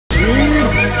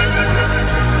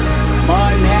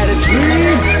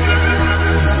dream.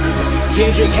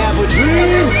 Kendrick have a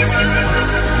dream.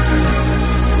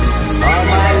 All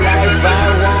my life I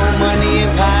want money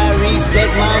and power.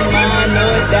 Respect my mind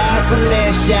or die from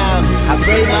last child. I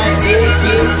pray my dick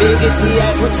get big as the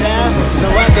Eiffel Tower, so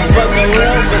I can fuck the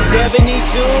world for 72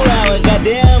 hours.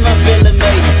 Goddamn, I feel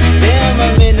amazing. Damn,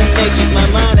 I'm in the matrix. My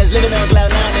mind is living on cloud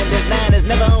nine, and this line is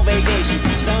never on vacation.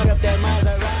 Start up that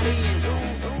Maserati and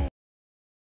vroom, vroom.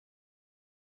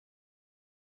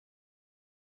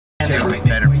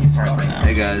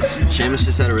 Hey guys, Seamus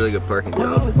just had a really good parking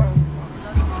job.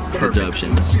 Good job,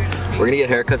 Seamus. We're gonna get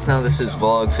haircuts now. This is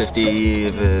vlog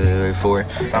 54.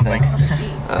 Something.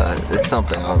 It's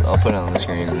something. I'll put it on the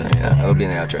screen. Yeah, it'll be in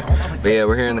the outro. But yeah,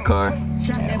 we're here in the car.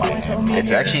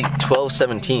 It's actually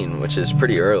 12:17, which is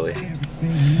pretty early.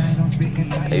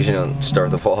 I usually don't start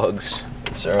the vlogs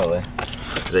this early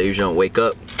because I usually don't wake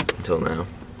up until now.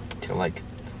 Till like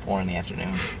 4 in the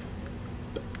afternoon.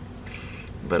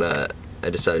 But I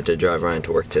decided to drive Ryan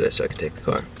to work today so I could take the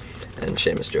car. And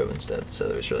Seamus drove instead, so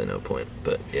there was really no point.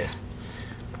 But yeah,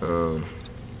 we're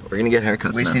gonna get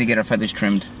haircuts. We just need to get our feathers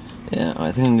trimmed. Yeah,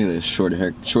 I think I'm gonna get a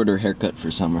shorter haircut for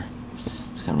summer.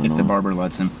 It's kind of if the barber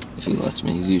lets him. If he lets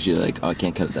me, he's usually like, "Oh, I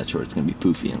can't cut it that short. It's gonna be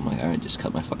poofy." And I'm like, "All right, just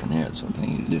cut my fucking hair. That's what I'm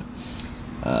planning to do."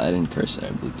 I didn't curse there.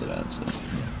 I bleeped it out. So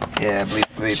yeah, bleep.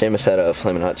 Seamus had a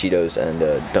Flamin' Hot Cheetos and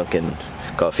Dunkin'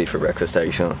 coffee for breakfast. How are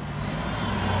you feeling?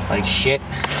 Like shit.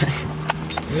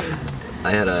 I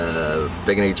had a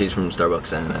bacon, egg, cheese from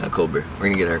Starbucks and a cold beer. We're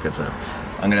gonna get haircuts now.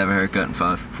 I'm gonna have a haircut in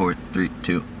 5, 4, 3,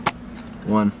 2,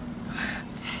 1.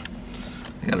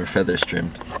 I got our feathers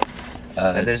trimmed.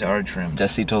 Feathers are trimmed.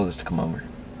 Jesse told us to come over.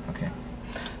 Okay.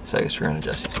 So I guess we're going to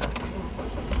Jesse's now.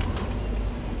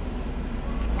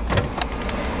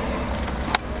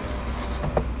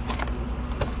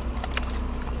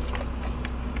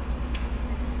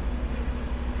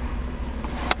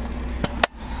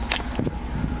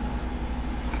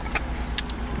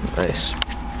 Nice. What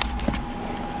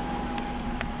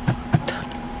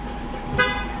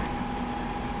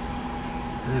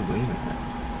are they waving at?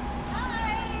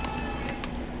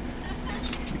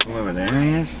 People over there, I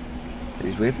guess?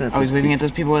 He's waving at I was waving at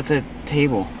those people at the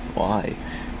table. Why?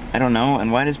 I don't know.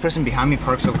 And why does this person behind me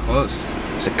park so close?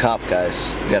 It's a cop,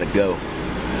 guys. We gotta go.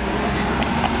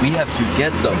 We have to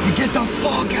get them. Get the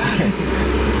fuck out of here!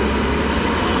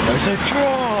 There's a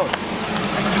truck!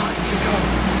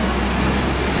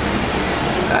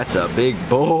 That's a big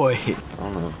boy. I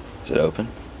don't know. Is it open?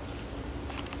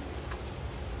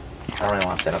 I don't really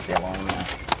want to set up the alarm now.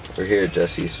 We're here at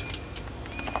Jesse's.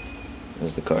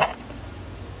 There's the car.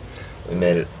 We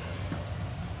made it.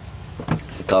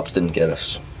 The cops didn't get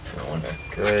us. I wonder.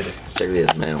 Good. Let's check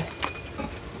his mail.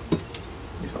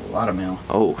 There's a lot of mail.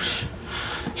 Oh,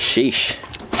 sheesh.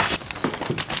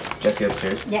 Jesse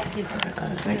upstairs? Yeah, he's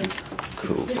Thank you.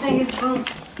 Cool. He's on his phone.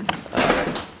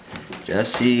 Alright.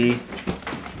 Jesse.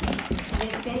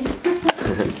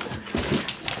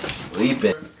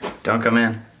 Sleeping. Don't come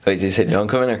in. Wait, did you say don't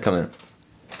come in or come in?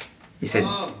 He said,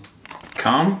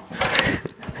 come?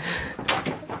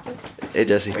 Hey,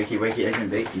 Jesse. Wakey, wakey, I can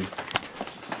bake you.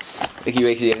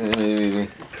 Wakey.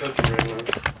 Cooking right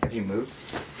now. Have you moved?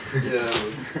 Yeah.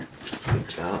 Good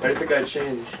job. I think I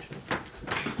changed.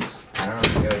 I don't know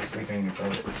if you guys sleeping in your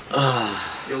clothes.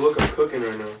 Yo, look, I'm cooking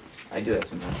right now. I do that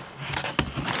sometimes.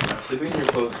 Sleeping in your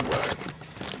clothes is whack.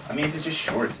 I mean, if it's just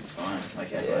shorts, it's fine.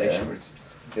 Like athletic Yeah. shorts.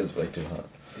 Feels way too hot.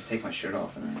 Just take my shirt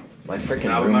off and then. My freaking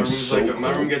Nah, but room my is room's so like cold.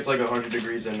 my room gets like 100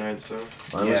 degrees at night, so.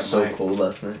 Mine Yeah, was so my- cold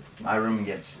last night. My room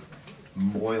gets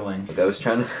boiling. Like I was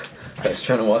trying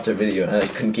to watch a video and I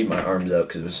couldn't keep my arms out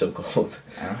because it was so cold.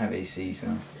 I don't have AC, so.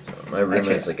 My room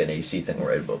Actually- has like an AC thing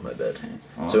right above my bed.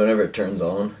 Oh. So whenever it turns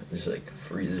on, it just like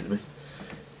freezes me.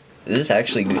 Is this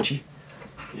actually Gucci?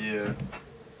 Yeah.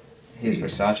 He has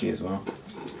Versace as well.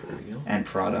 There we go. And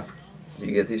Prada. Did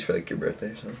you get these for like your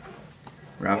birthday or something?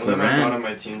 Ralph Well, then I bought on Lauren.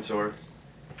 my team tour.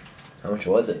 How much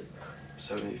was it?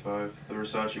 75. The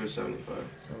Versace was 75.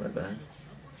 It's not that bad.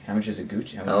 How much is a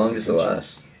Gucci? How long does it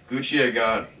last? Gucci, I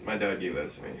got. My dad gave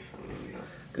that to me. I don't even know.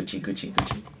 Gucci.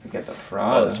 We got the Oh,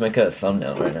 Prada. let's make a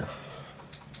thumbnail right now.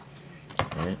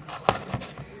 Alright.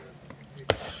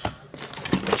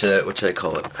 What should I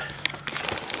call it?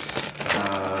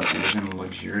 Even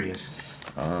luxurious.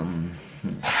 $1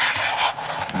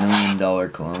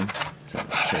 million cologne. Should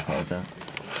I call it that?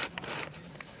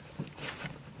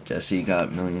 Jesse got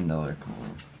 $1 million cologne.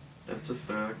 That's a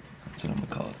fact. That's what I'm gonna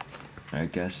call it.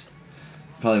 Alright, guys?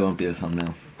 Probably won't be a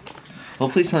thumbnail.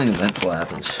 Hopefully something eventful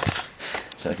happens.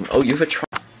 So I can. Oh, you have a try.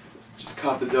 Just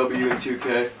caught the W in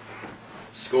 2K.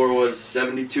 Score was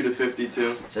 72 to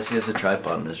 52. Jesse has a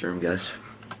tripod in his room, guys.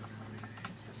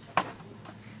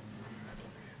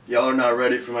 Y'all are not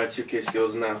ready for my 2K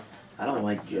skills now. I don't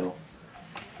like Joe.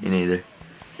 Me neither.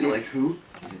 You like who?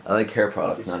 I like hair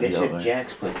products, This not bitch gel. at man.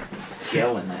 Jack's put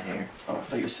gel in that hair. Oh, I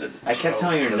thought you said. I kept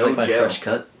telling her It's no like my gel. fresh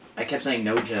cut. I kept saying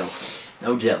no gel.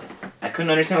 No gel. I couldn't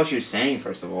understand what she was saying,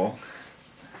 first of all.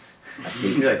 Big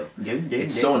She's gel. like, dude,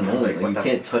 It's so I was annoying. Like, what you the-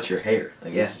 can't touch your hair.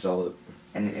 Like, Yeah. it's just all.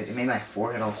 And it made my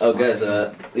forehead all Oh, guys,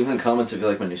 slimy. leave in the comments if you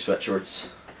like my new sweat shorts.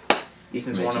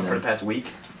 Ethan's Makes worn them you for the know. past week.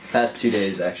 Past 2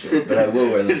 days, actually. But I will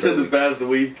wear them. It's for a in the week. past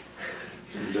week.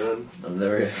 I'm done. I'm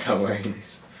never gonna stop wearing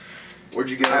these. Where'd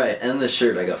you get? Alright, and this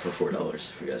shirt I got for $4,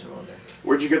 if you guys are wondering.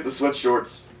 Where'd you get the sweat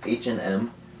shorts?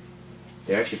 H&M.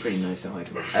 They're actually pretty nice. I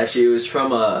like them. Actually, it was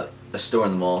from a store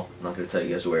in the mall. I'm not gonna tell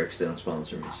you guys where because they don't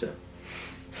sponsor me, so.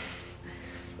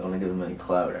 I don't wanna give them any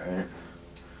clout, alright?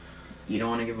 You don't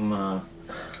want to give them a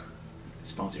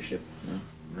sponsorship,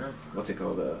 no? No. What's it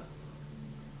called?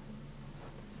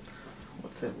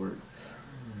 What's that word?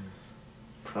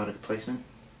 Product placement?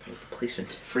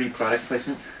 Placement. Free product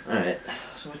placement? Alright,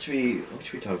 so what should we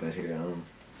talk about here?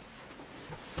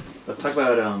 Let's talk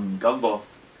about Gov ball.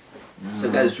 So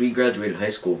guys, we graduated high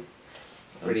school.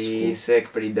 pretty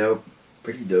sick, pretty dope,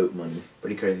 Pretty dope money.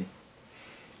 pretty crazy.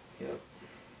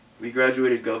 We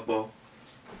graduated Gov ball.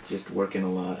 Just working a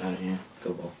lot out here.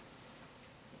 Go ball.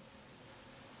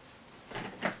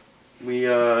 We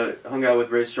hung out with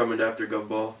Ray Strummond after Gov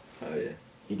ball. Oh yeah.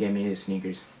 He gave me his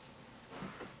sneakers.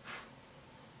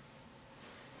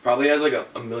 Probably has like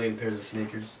a million pairs of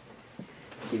sneakers.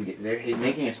 He's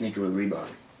making a sneaker with Reebok.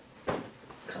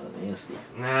 It's kind of nasty.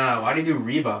 Nah, why do you do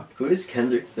Reebok? Who does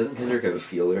Kendrick? Doesn't Kendrick have a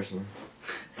feel or something?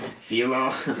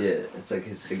 Filo. Yeah, it's like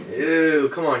his signature. Ew,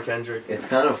 come on, Kendrick. It's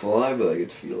kind of fly, but like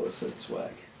it's feelless and it's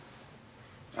whack.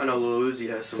 I know Lil Uzi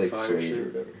has It's some like fire suede or shit.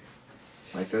 whatever.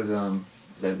 Like those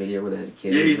that video where the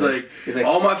kid. Yeah, he's like,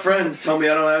 all my friends tell me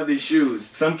I don't have these shoes.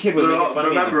 Some kid was making fun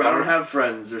of me. Remember, I don't have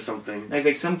friends or something. He's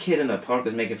like, some kid in the park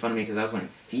was making fun of me because I was wearing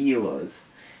Filos.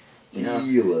 You know,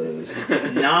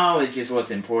 Feelless. knowledge is what's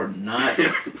important, not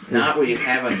what you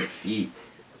have on your feet.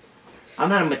 I'm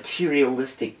not a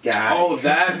materialistic guy. Oh,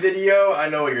 that video? I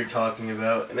know what you're talking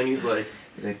about. And then he's like,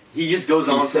 Like, he just goes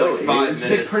on for like 5 he's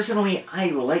like, minutes. personally, I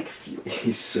like Filos.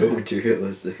 He's so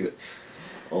materialistic.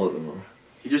 All of them are.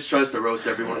 He just tries to roast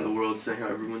everyone in the world, saying how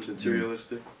everyone's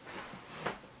materialistic.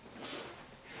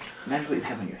 Imagine what you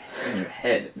have on your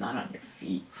head, not on your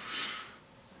feet.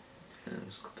 And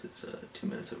this clip is 2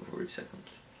 minutes and 40 seconds.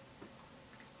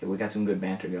 Yeah, we got some good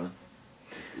banter going.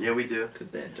 Yeah, we do.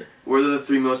 Good banter. We're the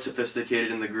 3 most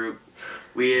sophisticated in the group.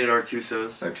 We ate at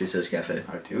Artuso's. Artuso's Cafe.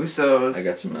 Artuso's. I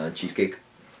got some cheesecake.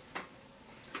 I'm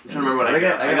trying to remember what I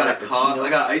got. I got a coffee. cappuccino. I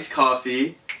got iced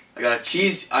coffee. I got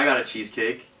a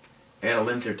cheesecake. I got a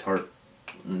Linzer tart.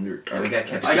 And we got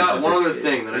cappuccino. I got one other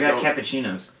thing that We I got don't.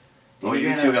 cappuccinos. Oh,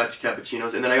 you two got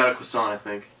cappuccinos, and then I got a croissant, I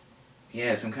think.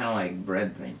 Yeah, some kind of like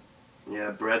bread thing.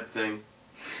 Yeah, bread thing.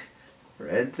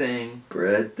 Bread thing.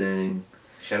 bread thing.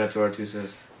 Shout out to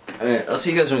Artuso's. Alright, I'll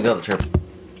see you guys when we go on the trip.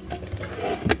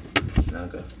 Now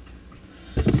go.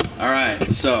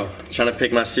 Alright, so, trying to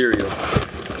pick my cereal.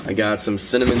 I got some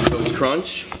Cinnamon Toast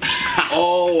Crunch.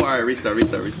 Oh, alright, restart.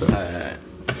 Alright.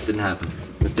 This didn't happen.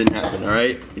 This didn't happen,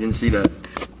 alright? You didn't see that.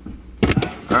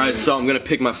 Alright, so I'm gonna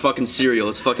pick my fucking cereal.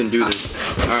 Let's fucking do this.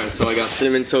 Alright, so I got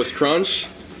Cinnamon Toast Crunch.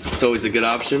 It's always a good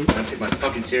option. I'm gonna pick my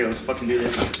fucking cereal. Let's fucking do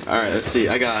this. Alright, let's see.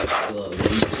 I got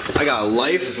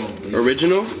Life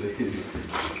Original.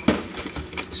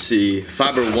 Let's see,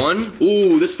 Fiber One.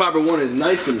 Ooh, this Fiber One is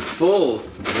nice and full.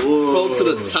 Full to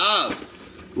the top.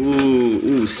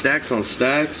 Ooh, stacks on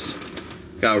stacks.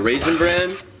 Got Raisin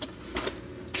Bran.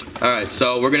 Alright,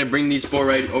 so we're gonna bring these 4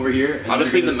 right over here. and I'll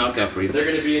just they're leave the gonna- milk out for you. They're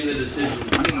gonna be in the decision.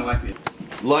 I'm gonna like it.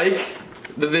 Like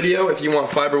the video if you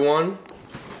want Fiber One.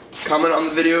 Comment on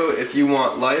the video if you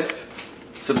want Life.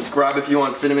 Subscribe if you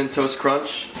want Cinnamon Toast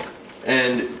Crunch.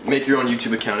 And make your own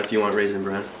YouTube account if you want Raisin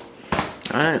Bran.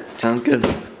 Alright, sounds good.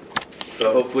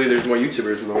 So hopefully there's more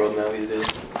YouTubers in the world now these days.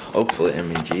 Hopefully, I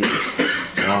mean, Jesus.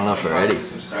 Not enough already.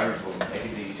 Subscribers will make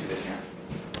the YouTube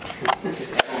account.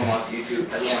 Because everyone wants YouTube.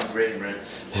 Everyone wants Raisin Bran.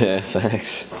 Yeah,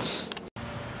 thanks.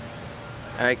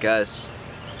 Alright guys,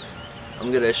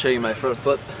 I'm gonna show you my front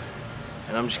flip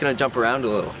and I'm just gonna jump around a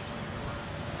little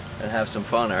and have some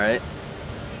fun, alright?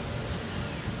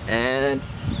 And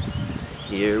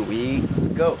here we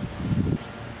go.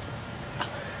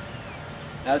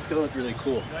 Now it's gonna look really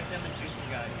cool. You like them juicy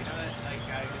guys, you know that like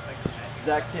guy just like the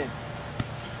Zach King.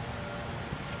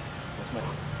 That's my...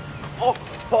 Oh!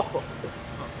 Oh!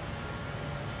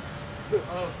 Oh, you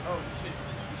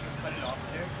should cut it off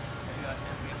there.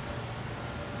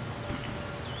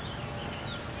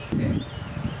 Maybe Okay.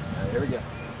 Alright, here we go.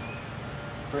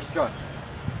 First gun.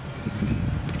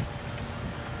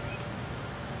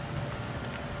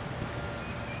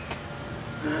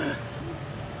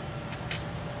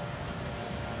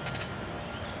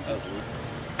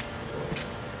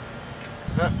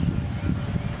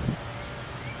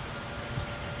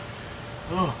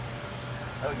 Oh,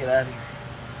 I'll get out of here.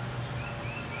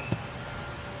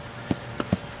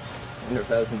 I wonder if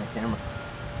that was in the camera.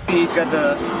 He's got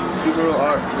the Subaru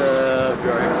the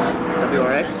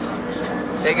WRX.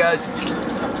 Hey guys.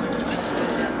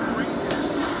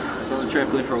 I was on the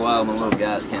trampoline for a while. I'm a little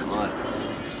gas, can't lie.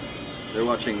 They're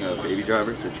watching Baby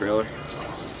Driver, the trailer.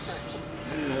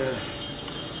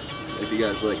 Hope you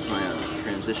guys liked my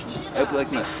transitions. I hope you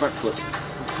liked my front flip.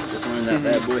 Just learned that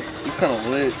bad boy. He's kind of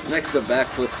lit. Next to back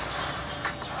flip.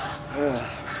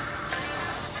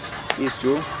 Yes,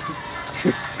 Jewel.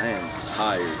 I am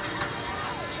tired.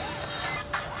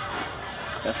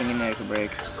 Definitely make a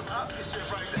break.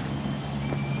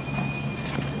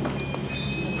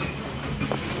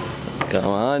 Come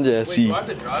on, Jesse. Do I have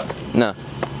to drive? No.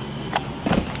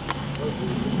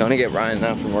 Gonna get Ryan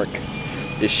now from work.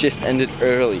 His shift ended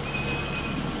early.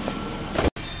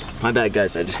 My bad,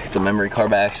 guys. I just hit the memory car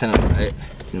by accident. Right?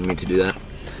 Didn't mean to do that.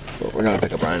 But we're gonna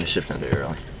pick up Ryan. His shift ended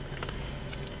early.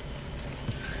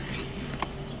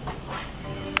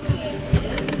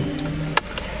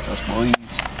 So us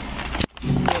boys.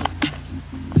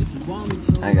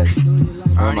 Hi guys.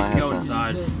 We're at my house now.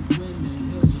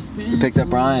 You picked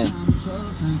up Ryan.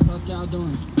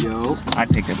 Yo, I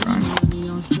picked up Ryan.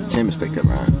 Seamus picked up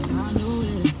Ryan.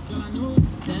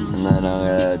 And then I'm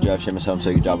gonna drive Seamus home so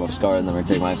he can drop off his car, and then we're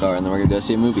gonna take my car, and then we're gonna go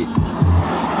see a movie.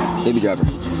 Baby Driver.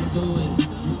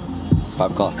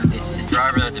 5 o'clock. It's a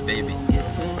driver that's a baby.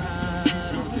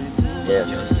 Yeah.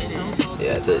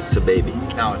 Yeah, it's a baby.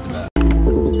 Now it's about.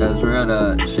 Guys, we're at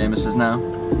Seamus's now.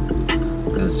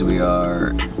 Because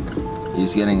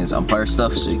he's getting his umpire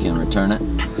stuff so he can return it.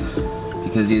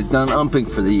 Because he's done umping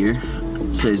for the year.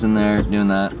 So he's in there doing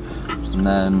that. And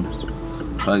then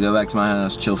probably go back to my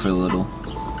house, chill for a little.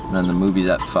 And then the movie's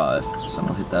at 5. So I'm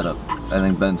gonna hit that up. I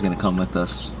think Ben's gonna come with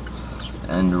us.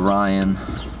 And Ryan.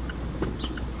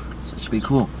 So it should be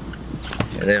cool.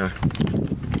 Here they are.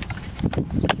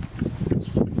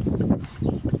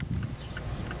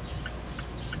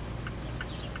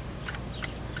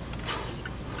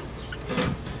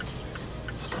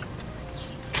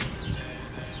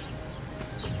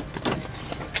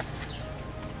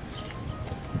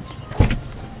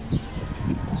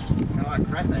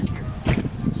 Crap back here.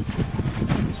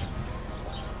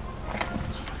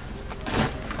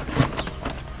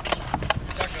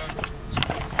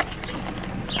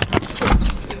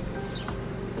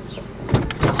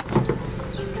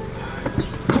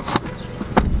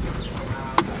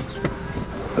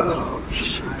 Oh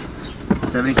shit.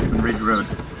 77 Ridge Road.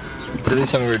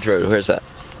 77 Ridge Road, where's that?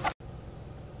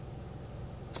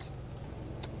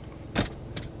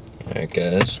 Alright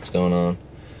guys, what's going on?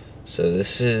 So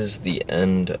this is the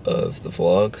end of the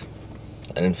vlog.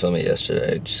 I didn't film it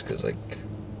yesterday just because I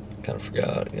kind of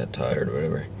forgot, got tired or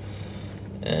whatever.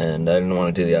 And I didn't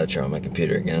want to do the outro on my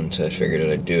computer again, so I figured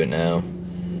I'd do it now.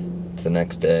 It's the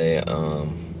next day.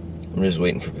 I'm just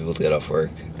waiting for people to get off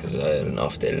work because I had an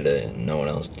off day today and no one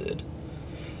else did.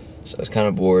 So I was kind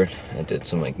of bored. I did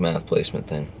some like math placement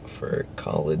thing for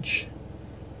college.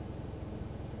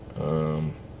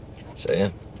 So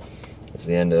yeah. That's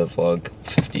the end of vlog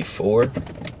 54.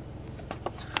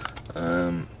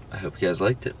 I hope you guys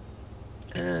liked it.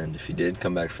 And if you did,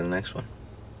 come back for the next one.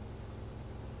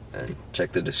 And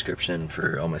check the description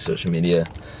for all my social media.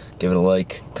 Give it a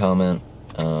like, comment,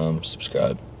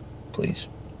 subscribe, please.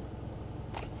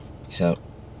 Peace out.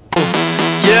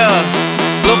 Yeah,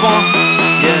 look on.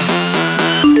 Yeah,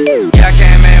 I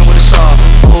came in with a saw.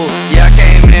 Ooh, yeah, I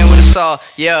came in with a saw.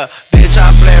 Yeah, bitch,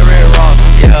 I flare red raw.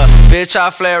 Yeah, bitch, I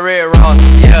flare red raw.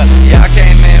 Yeah, I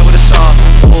came in with a saw.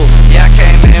 Ooh, yeah, I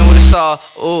came in with a saw.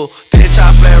 Ooh, bitch,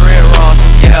 I flare red raw.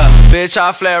 Yeah, bitch,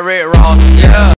 I flare red raw. Yeah.